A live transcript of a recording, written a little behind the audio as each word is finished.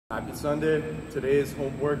Happy Sunday. Today's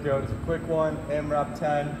home workout is a quick one. AMRAP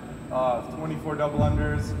 10, 24 double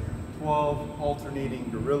unders, 12 alternating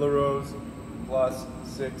gorilla rows, plus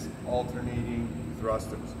 6 alternating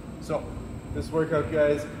thrusters. So this workout,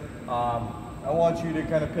 guys, I want you to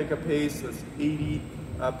kind of pick a pace that's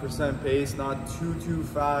 80% pace, not too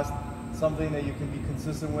fast, something that you can be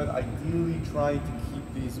consistent with, ideally trying to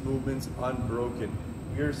keep these movements unbroken.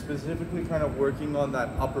 We're specifically kind of working on that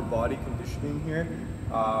upper body conditioning here,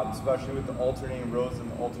 especially with the alternating rows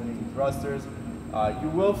and the alternating thrusters. You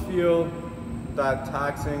will feel that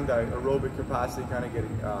taxing, that aerobic capacity kind of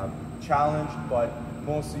getting challenged, but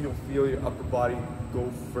mostly you'll feel your upper body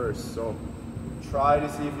go first. So try to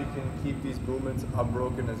see if you can keep these movements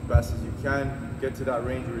unbroken as best as you can. Get to that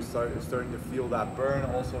range where you're starting to feel that burn.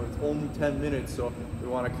 Also, it's only 10 minutes, so we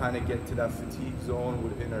want to kind of get to that fatigue zone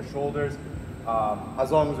within our shoulders.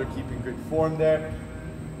 As long as we're keeping good form there.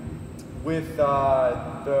 With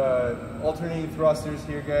the alternating thrusters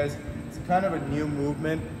here, guys, it's kind of a new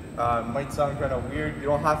movement. Might sound kind of weird. You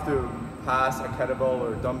don't have to pass a kettlebell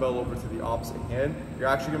or a dumbbell over to the opposite hand. You're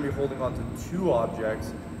actually going to be holding on to 2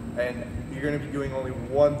 objects, and you're going to be doing only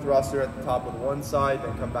 1 thruster at the top of one side,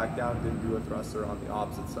 then come back down and do a thruster on the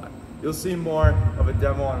opposite side. You'll see more of a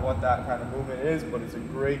demo on what that kind of movement is, but it's a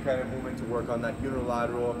great kind of movement to work on that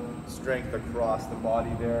unilateral strength across the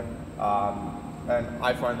body there. And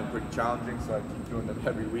I find them pretty challenging, so I keep doing them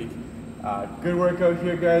every week. Good workout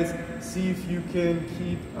here, guys. See if you can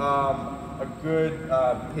keep a good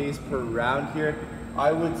pace per round here.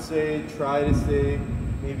 I would say try to stay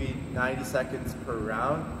maybe 90 seconds per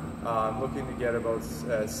round. Looking to get about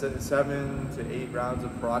 7 to 8 rounds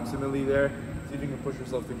approximately there. See if you can push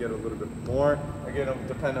yourself to get a little bit more. Again, it'll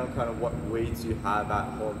depend on kind of what weights you have at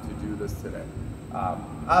home to do this today.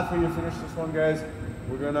 After you finish this one, guys,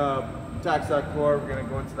 we're gonna tax that core. We're gonna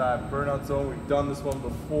go into that burnout zone. We've done this one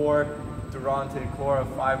before. Durante Core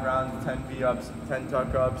of 5 rounds, 10 V-ups, 10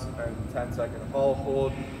 tuck-ups, and 10-second haul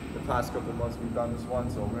hold. The past couple months we've done this one,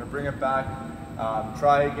 so we're gonna bring it back.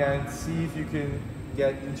 Try again, see if you can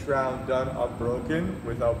get each round done unbroken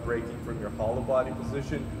without breaking from your hollow body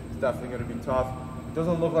position. It's definitely gonna be tough. It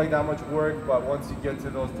doesn't look like that much work, but once you get to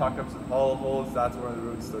those tuck-ups and hollow holds, that's where the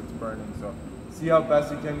root starts burning. So see how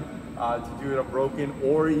best you can to do it unbroken,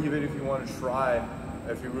 or even if you want to try,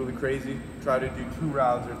 if you're really crazy, try to do 2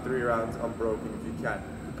 rounds or 3 rounds unbroken if you can.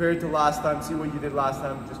 Compared to last time, see what you did last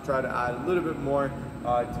time, just try to add a little bit more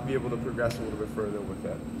to be able to progress a little bit further with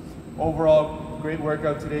it. Overall, great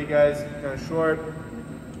workout today, guys. Kind of short,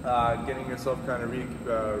 getting yourself kind of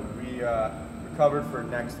recovered for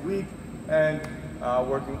next week, and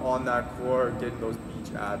working on that core, getting those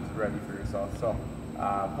beach abs ready for yourself. So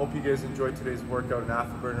hope you guys enjoyed today's workout and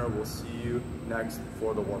afterburner. We'll see you next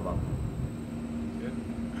for the warm-up. Good.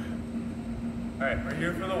 All right, we're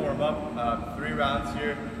here for the warm-up. 3 rounds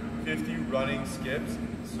here, 50 running skips.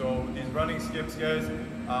 So these running skips, guys,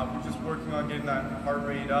 we're just working on getting that heart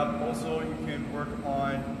rate up. Also, you can work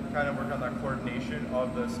on that coordination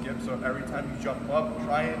of the skip. So every time you jump up,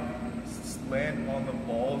 try and land on the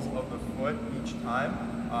balls of the foot each time.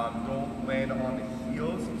 Don't land on the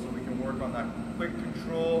heels, so we can work on that quick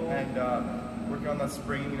control and work on that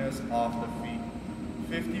springiness off the feet.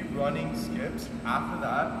 50 running skips. After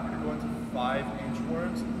that, we're gonna go into 5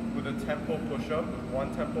 inchworms with a tempo push-up, with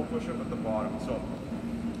 1 tempo push-up at the bottom. So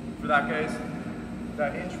for that, guys,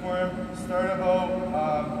 that inchworm, start about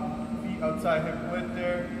feet outside hip width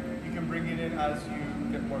there. You can bring it in as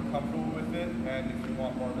you get more comfortable with it, and if you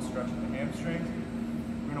want more of a stretch of the hamstrings.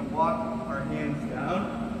 We're gonna walk our hands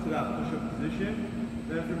down to that push-up position.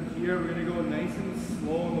 Then from here, we're gonna go nice and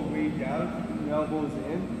slow on the way down, keeping the elbows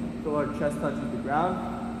in until our chest touches the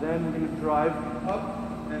ground. Then we're gonna drive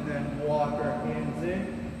up and then walk our hands in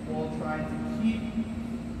while trying to keep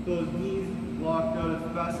those knees locked out as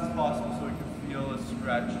fast as possible so we can feel a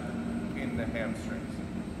stretch in the hamstrings.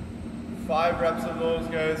 5 reps of those,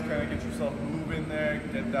 guys. Kind of get yourself moving there,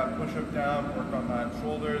 get that push-up down, work on that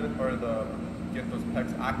shoulder, or get those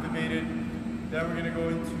pecs activated. Then we're gonna go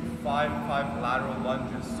into 5 lateral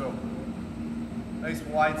lunges. So nice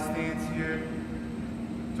wide stance here.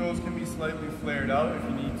 Toes can be slightly flared out if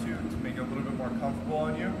you need to make it a little bit more comfortable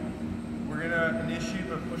on you. We're gonna initiate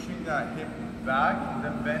by pushing that hip back,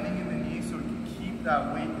 then bending in the knee so we can keep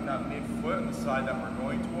that weight in that mid-foot on the side that we're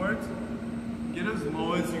going towards. Get as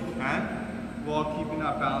low as you can while keeping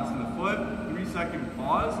that balance in the foot. 3-second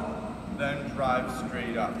pause, then drive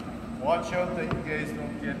straight up. Watch out that you guys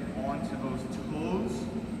don't get onto those toes,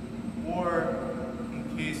 or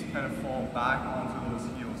in case you kind of fall back onto those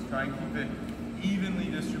heels. Try and keep it evenly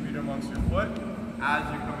distributed amongst your foot. As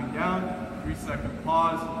you're coming down, 3-second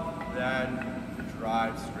pause, then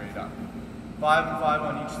drive straight up. 5 and 5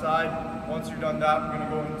 on each side. Once you're done that, we're gonna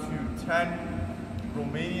go into 10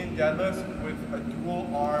 Romanian deadlifts with a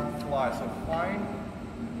dual arm fly. So find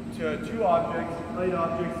two objects, light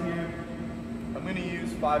objects here. I'm gonna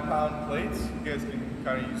use 5-pound plates. You guys can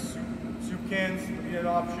kind of use soup cans to be an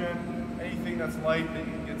option. Anything that's light that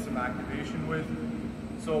you can get some activation with.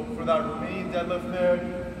 So for that Romanian deadlift there,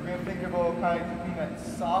 we're gonna think about kind of keeping that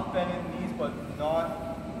soft bend in the knees, but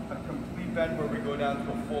not a complete bend where we go down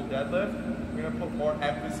to a full deadlift. We're gonna put more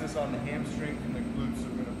emphasis on the hamstrings and the glutes. So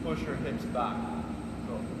we're gonna push our hips back.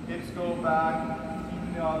 So hips go back,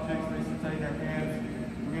 keeping the objects nice and tight in our hands.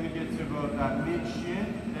 We're gonna get to about that mid shin.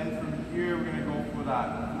 Then from here, we're gonna go for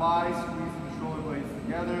that fly, squeezing the shoulder blades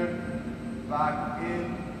together, back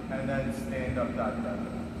in, and then stand up that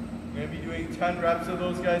deadlift. We're going to be doing 10 reps of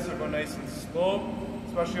those guys, so go nice and slow,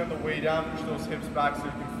 especially on the way down. Push those hips back so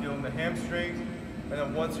you can feel in the hamstrings. And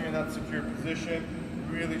then once you're in that secure position,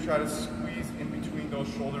 really try to squeeze in between those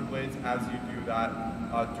shoulder blades as you do that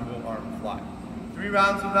dual arm fly. 3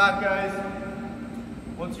 rounds of that, guys.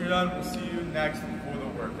 Once you're done, we'll see you next for the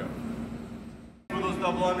workout. For those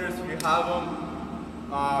double unders, if you have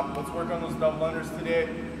them, let's work on those double unders today.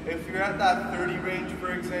 If you're at that 30 range,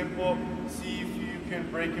 for example, see if you can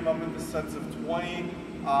break them up into sets of 20,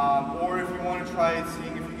 or if you want to try it,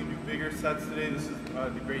 seeing if you can do bigger sets today. This is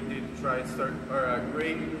the great day to try and start, or a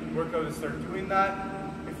great workout to start doing that.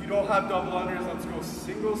 If you don't have double unders, let's go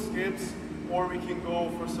single skips, or we can go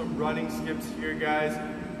for some running skips here, guys.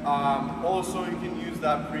 Also, you can use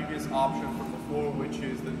that previous option from before, which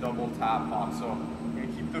is the double tap hop. So you're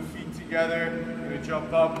gonna keep the feet together, you're gonna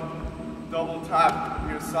jump up, double tap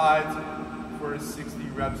your sides for 60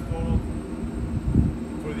 reps total.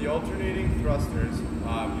 For the alternating thrusters,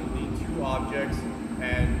 you'll need 2 objects,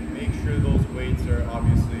 and make sure those weights are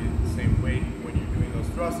obviously the same weight when you're doing those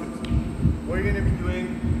thrusters. What you're going to be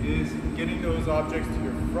doing is getting those objects to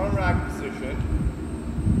your front rack position.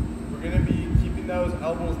 We're going to be keeping those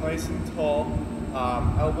elbows nice and tall,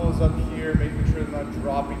 elbows up here, making sure they're not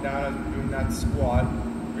dropping down as we're doing that squat.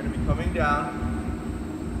 We're going to be coming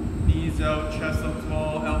down, knees out, chest up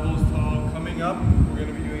tall, elbows tall, coming up. We're going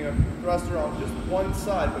to be doing a thruster on just one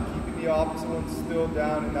side, but keeping the opposite one still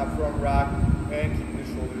down in that front rack and keeping the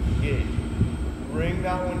shoulders engaged. Bring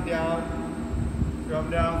that one down, come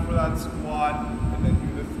down for that squat, and then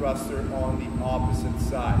do the thruster on the opposite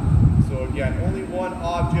side. So again, only one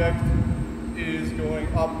object is going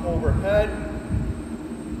up overhead,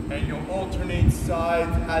 and you'll alternate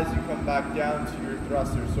sides as you come back down to your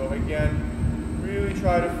thruster. So again, really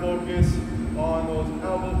try to focus on those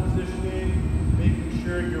elbow positioning, making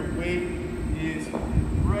sure your weight is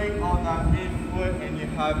right on that mid-foot and you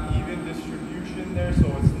have even distribution there, so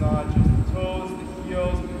it's not just the toes, the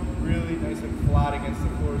heels, really nice and flat against the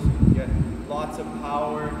floor so you can get lots of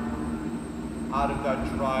power out of that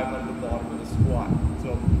drive at the bottom of the squat.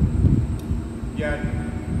 So again,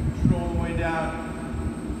 control the way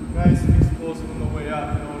down, nice and explosive on the way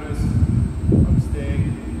up. Notice I'm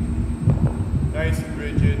staying nice and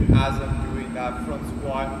rigid as I'm doing that front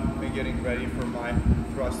squat and getting ready for my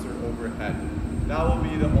thruster overhead. That will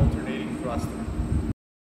be the alternating thruster.